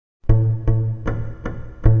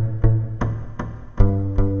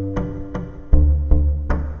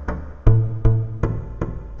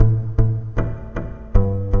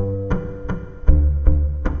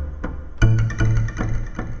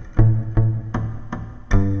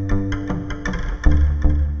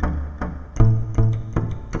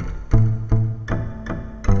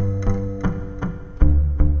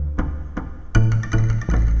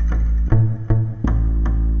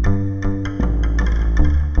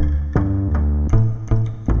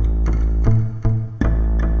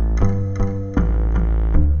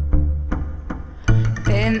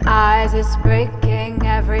skies is breaking,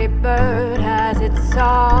 every bird has its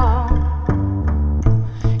song.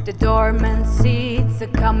 The dormant seeds are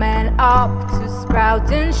coming up to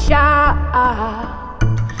sprout and shine.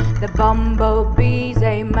 The bumblebees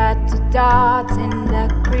aim at the dots in the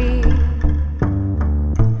creek.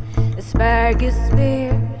 Asparagus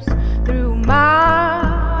spears through my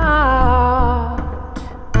heart.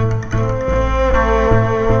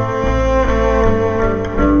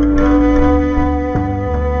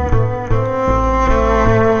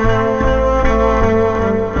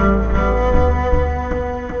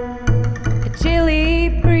 A chilly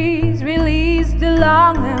breeze released the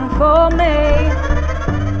longing for me.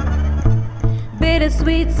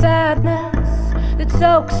 Bittersweet sadness that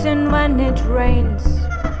soaks in when it rains.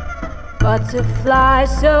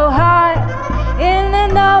 Butterflies so high in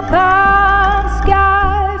an open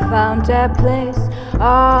sky found their place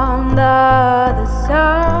on the other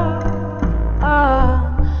side.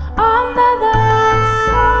 On the other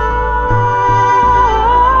side.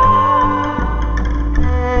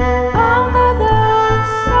 On the other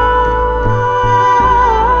side.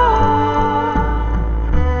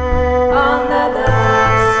 On the other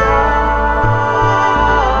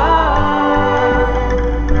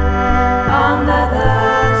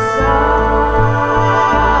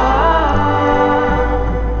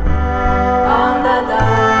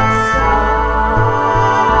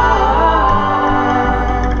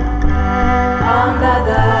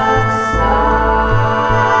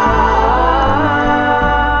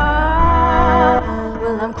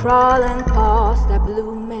crawling past the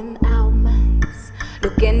blooming almonds,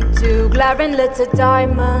 look into glaring little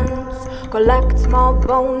diamonds, collect small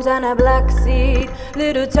bones and a black seed.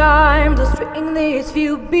 Little time to string these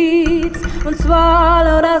few beads. One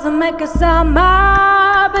swallow doesn't make a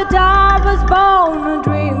summer, but I was born a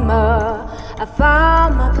dreamer. I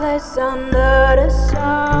found my place under the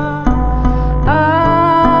sun.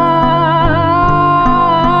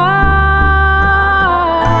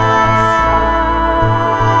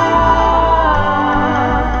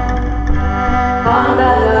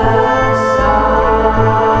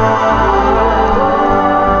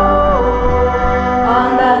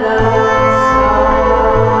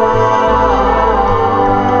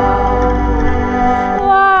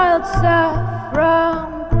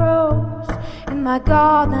 My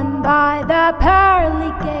garden by the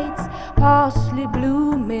pearly gates, parsley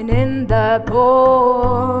blooming in the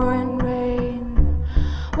pouring rain.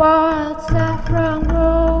 Wild saffron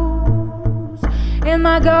grows in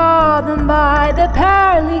my garden by the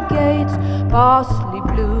pearly gates, parsley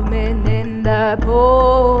blooming in the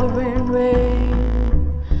pouring rain.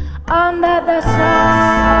 Under the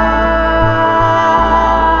sun.